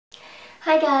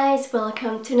Hi guys,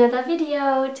 welcome to another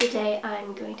video. Today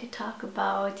I'm going to talk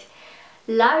about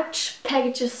large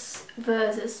packages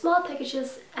versus small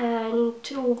packages and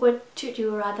what should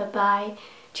you rather buy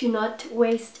to not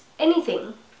waste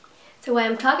anything. So why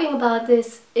I'm talking about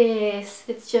this is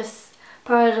it's just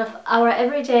part of our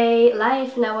everyday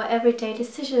life and our everyday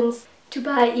decisions to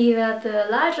buy either the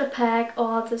larger pack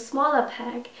or the smaller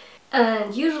pack.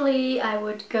 And usually I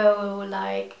would go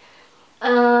like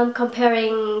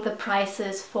comparing the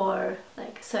prices for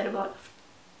like a certain amount of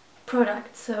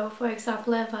products. So for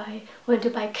example, if I want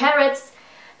to buy carrots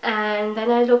and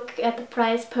then I look at the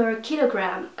price per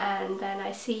kilogram and then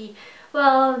I see,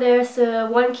 well, there's a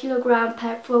 1 kilogram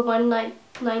pack for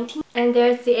 $1.19 and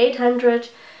there's the 800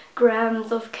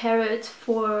 grams of carrots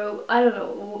for, I don't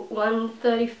know,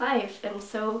 $1.35, and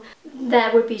so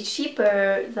that would be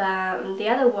cheaper than the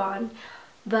other one.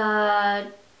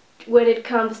 But when it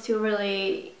comes to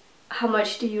really how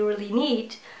much do you really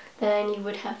need, then you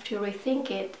would have to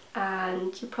rethink it,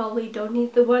 and you probably don't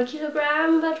need the 1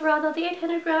 kilogram but rather the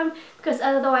 800 gram, because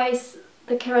otherwise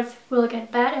the carrots will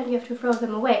get bad and you have to throw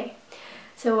them away.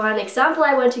 So one example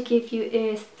I want to give you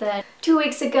is that 2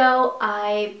 weeks ago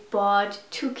I bought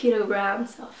 2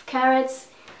 kilograms of carrots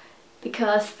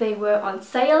because they were on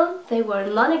sale. They were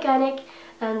non-organic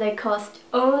and they cost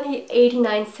only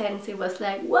 89 cents. It was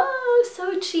like, whoa,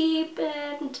 so cheap,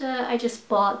 and I just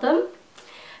bought them.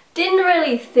 Didn't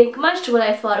really think much, but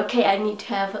I thought, okay, I need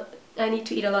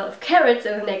to eat a lot of carrots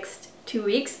in the next 2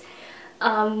 weeks,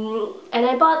 and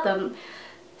I bought them.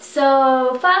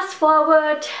 So fast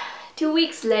forward 2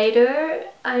 weeks later,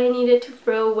 I needed to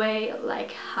throw away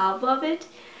like half of it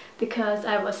because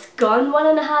I was gone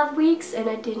 1.5 weeks and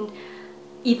I didn't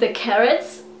eat the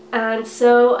carrots. And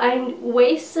so I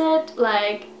wasted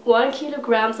like 1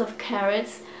 kilogram of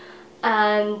carrots,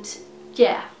 and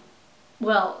yeah,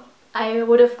 well, I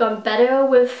would have gone better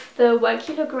with the 1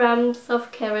 kilogram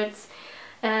of carrots,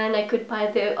 and I could buy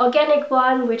the organic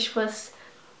one, which was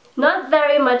not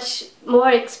very much more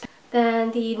expensive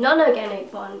than the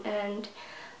non-organic one.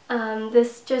 And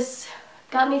this just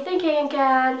got me thinking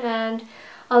again, and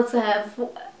also have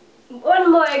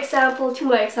one more example, 2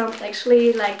 more examples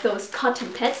actually, like those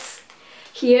cotton pads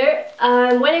here.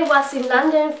 When I was in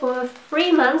London for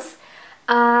 3 months,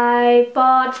 I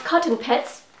bought cotton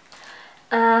pads,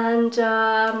 and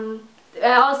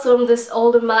I also in this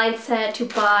older mindset to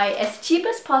buy as cheap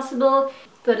as possible.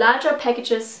 The larger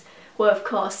packages were of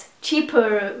course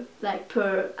cheaper, like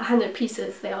per 100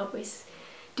 pieces, they always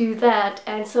do that,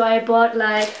 and so I bought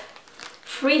like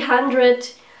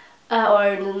 300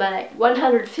 or like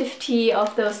 150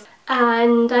 of those,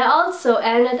 and I also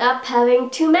ended up having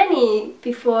too many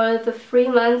before the 3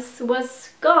 months was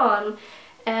gone,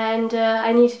 and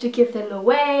I needed to give them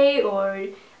away, or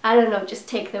I don't know, just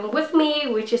take them with me,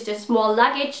 which is just more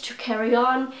luggage to carry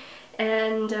on,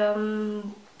 and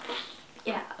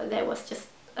yeah, that was just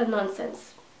a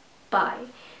nonsense buy.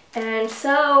 And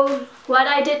so what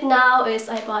I did now is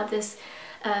I bought this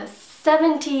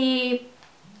 70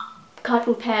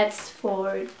 cotton pads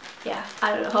for, yeah,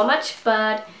 I don't know how much,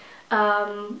 but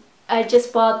I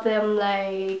just bought them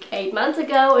like 8 months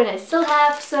ago and I still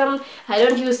have some. I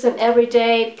don't use them every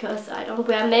day because I don't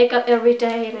wear makeup every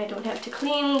day and I don't have to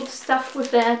clean stuff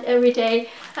with that every day.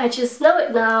 I just know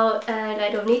it now and I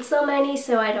don't need so many,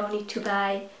 so I don't need to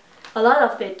buy a lot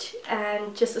of it,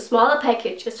 and just a smaller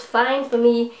package is fine for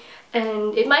me.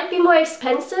 And it might be more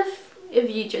expensive if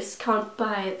you just count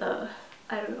by the,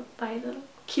 I don't know, by the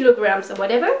kilograms or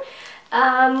whatever,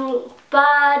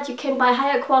 but you can buy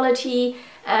higher quality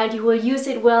and you will use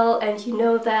it well, and you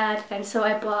know that. And so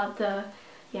I bought the,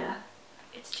 yeah,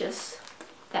 it's just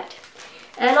that.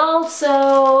 And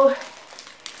also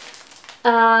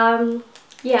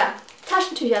yeah,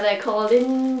 Taschentücher they're called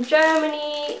in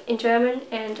German,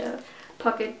 and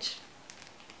pocket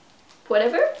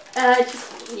whatever,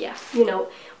 just, yeah, you know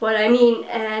what I mean.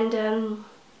 And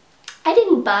I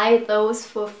didn't buy those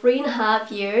for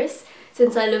 3.5 years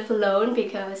since I live alone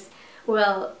because,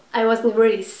 well, I wasn't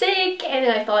really sick, and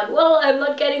I thought, well, I'm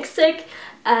not getting sick,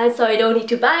 and so I don't need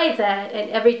to buy that. And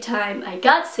every time I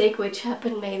got sick, which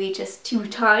happened maybe just 2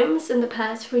 times in the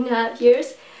past 3.5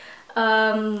 years,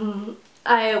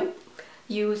 I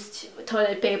used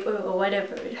toilet paper or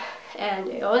whatever, and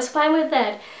I was fine with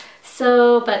that.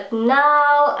 So, but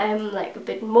now I'm like a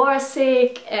bit more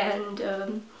sick, and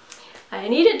I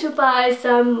needed to buy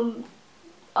some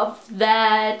of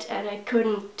that, and I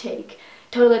couldn't take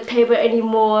toilet paper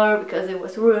anymore because it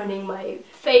was ruining my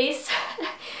face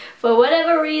for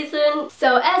whatever reason.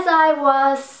 So as I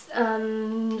was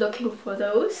looking for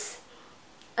those,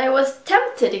 I was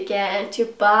tempted again to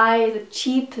buy the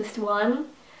cheapest one,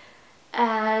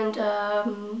 and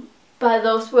but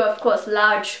those were of course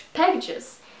large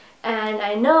packages, and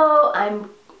I know I'm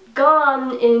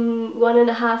gone in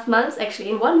 1.5 months. Actually,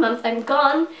 in 1 month I'm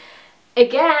gone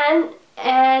again,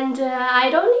 and I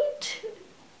don't need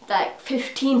like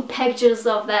 15 packages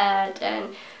of that,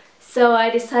 and so I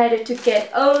decided to get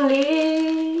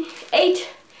only 8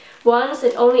 ones,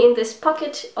 and only in this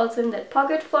pocket, also in that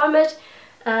pocket format,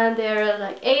 and there are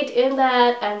like 8 in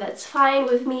that, and that's fine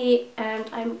with me, and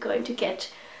I'm going to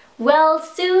get well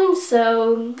soon,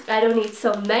 so I don't need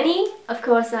so many. Of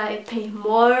course I pay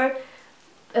more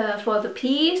for the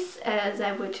piece as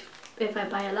I would if I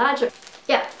buy a larger.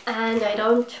 Yeah, and I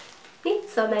don't need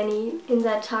so many in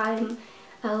that time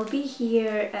I'll be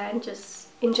here, and just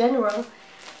in general.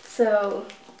 So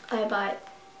I buy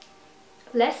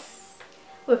less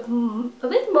with a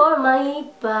bit more money,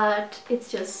 but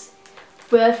it's just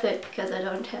worth it because I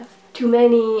don't have too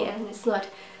many, and it's not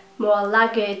more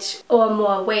luggage or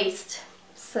more waste.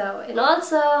 So, and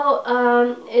also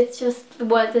it's just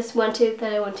this one tip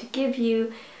that I want to give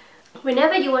you.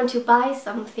 Whenever you want to buy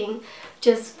something,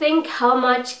 just think how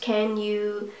much can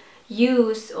you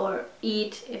use or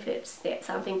eat, if it's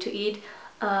something to eat,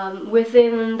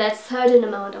 within that certain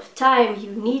amount of time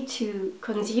you need to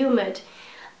consume it,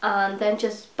 then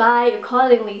just buy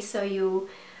accordingly, so you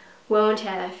won't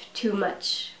have too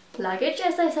much luggage,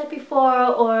 as I said before,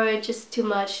 or just too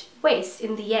much waste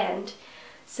in the end.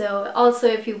 So also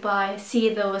if you see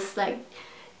those like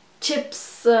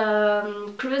chips,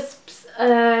 crisps,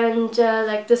 and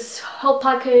like this whole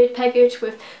package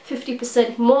with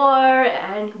 50% more,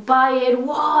 and you buy it,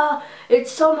 wow,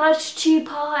 it's so much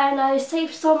cheaper and I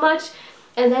save so much,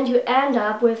 and then you end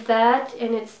up with that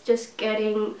and it's just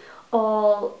getting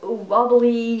all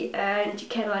wobbly and you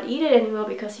cannot eat it anymore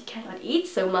because you cannot eat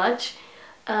so much.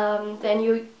 Then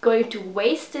you're going to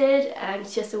waste it, and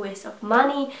it's just a waste of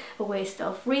money, a waste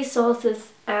of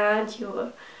resources, and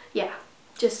you're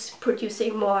just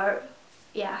producing more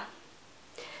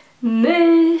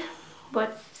Müll.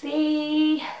 What's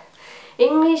the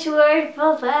English word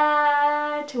for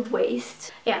that?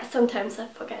 Waste. Yeah, sometimes I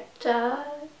forget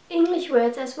English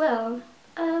words as well.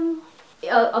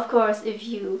 Of course, if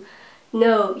you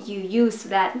know you use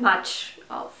that much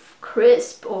of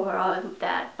crisp or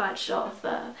that much of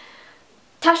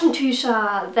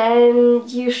Taschentücher, then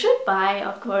you should buy,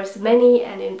 of course, many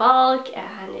and in bulk,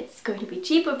 and it's going to be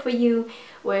cheaper for you.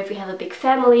 Or if you have a big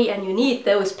family and you need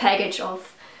those package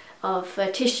of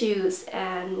tissues,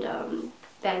 and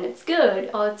then it's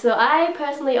good. Also, I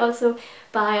personally also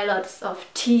buy a lot of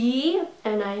tea,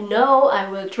 and I know I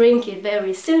will drink it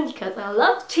very soon because I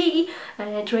love tea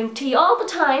and I drink tea all the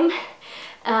time.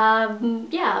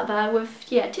 Yeah, but with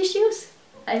tissues,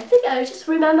 I think I just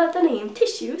remembered the name,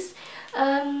 tissues.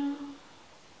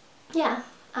 Yeah,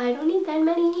 I don't need that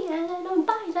many and I don't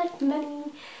buy that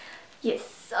many.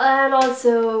 Yes, and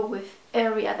also with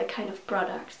every other kind of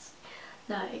products,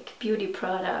 like beauty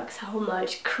products, how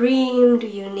much cream do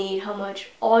you need, how much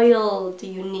oil do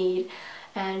you need,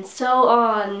 and so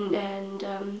on. And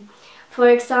for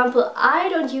example, I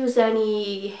don't use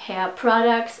any hair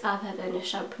products other than a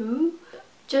shampoo.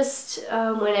 Just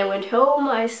when I went home,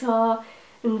 I saw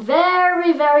a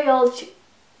very old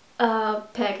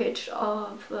package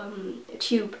of a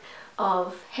tube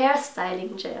of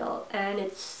hairstyling gel, and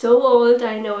it's so old.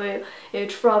 I know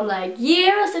it from like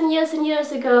years and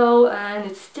years ago, and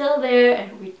it's still there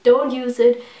and we don't use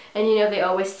it. And you know, they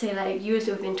always say like use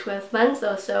it within 12 months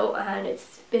or so, and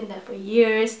it's been there for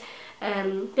years.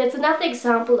 And that's another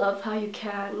example of how you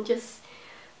can just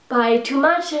buy too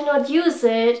much and not use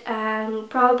it, and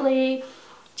probably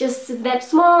just that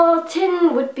small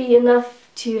tin would be enough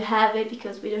to have it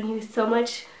because we don't use so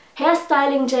much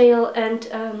hairstyling gel. And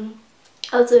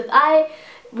also, if I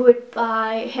would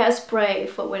buy hairspray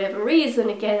for whatever reason,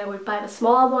 again I would buy the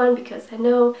small one because I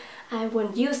know I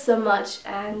wouldn't use so much,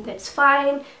 and that's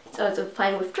fine. It's also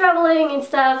fine with traveling and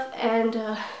stuff. And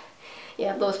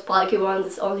yeah, those bulky ones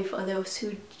is only for those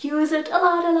who use it a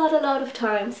lot of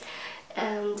times.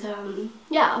 And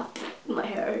yeah, my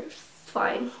hair is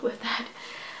fine with that.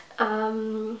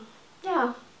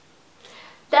 Yeah,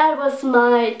 that was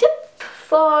my tip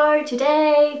for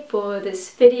today, for this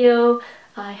video.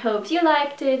 I hope you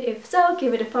liked it. If so,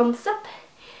 give it a thumbs up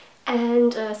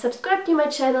and subscribe to my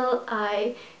channel.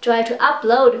 I try to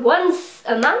upload once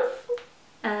a month,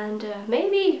 and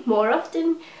maybe more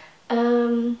often.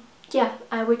 Yeah,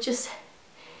 I would just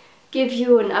give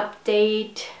you an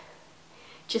update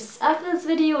just after this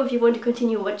video if you want to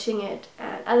continue watching it,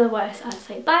 and otherwise I'll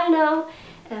say bye now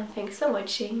and thanks for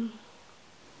watching.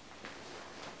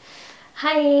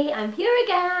 Hi, I'm here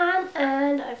again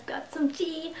and I've got some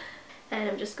tea, and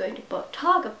I'm just going to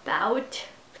talk about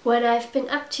what I've been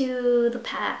up to the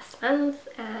past month.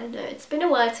 And it's been a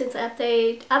while since I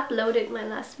uploaded my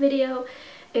last video.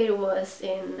 It was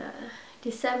in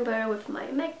December with my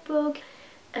MacBook,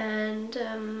 and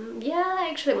yeah, I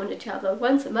actually wanted to upload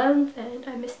once a month and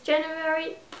I missed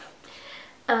January.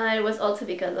 It was also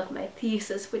because of my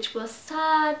thesis, which was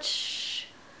such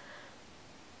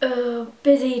a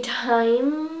busy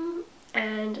time,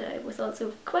 and it was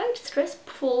also quite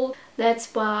stressful.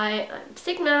 That's why I'm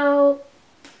sick now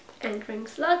and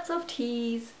drinks lots of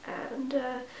teas, and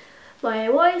my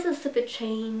voice is a bit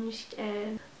changed,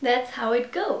 and that's how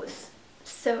it goes.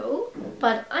 So,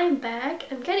 but I'm back,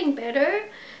 I'm getting better,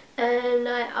 and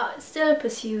I still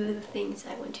pursue the things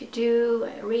I want to do.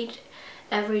 I read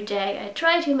every day, I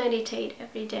try to meditate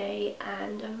every day,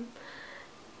 and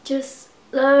just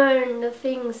learn the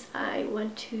things I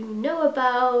want to know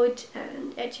about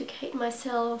and educate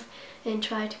myself, and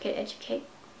try to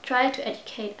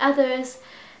educate others,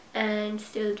 and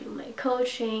still do my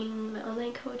coaching, my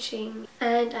online coaching.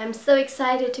 And I'm so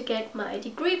excited to get my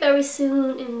degree very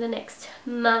soon, in the next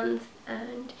month,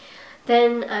 and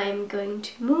then I'm going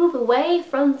to move away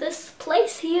from this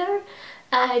place here.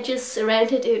 I just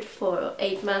rented it for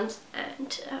 8 months,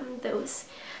 and those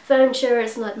furniture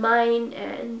is not mine,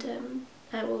 and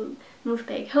I will move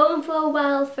back home for a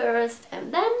while first,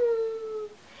 and then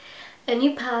a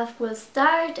new path will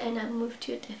start and I'll move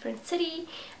to a different city.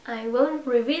 I won't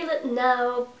reveal it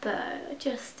now, but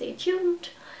just stay tuned.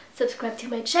 Subscribe to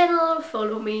my channel,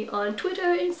 follow me on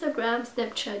Twitter, Instagram,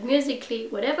 Snapchat, Musical.ly,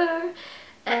 whatever,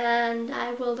 and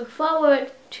I will look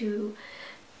forward to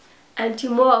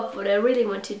more of what I really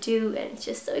want to do, and it's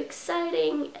just so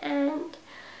exciting, and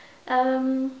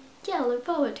yeah, I look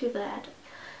forward to that.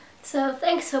 So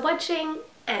thanks for watching,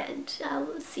 and I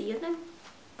will see you then.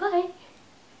 Bye!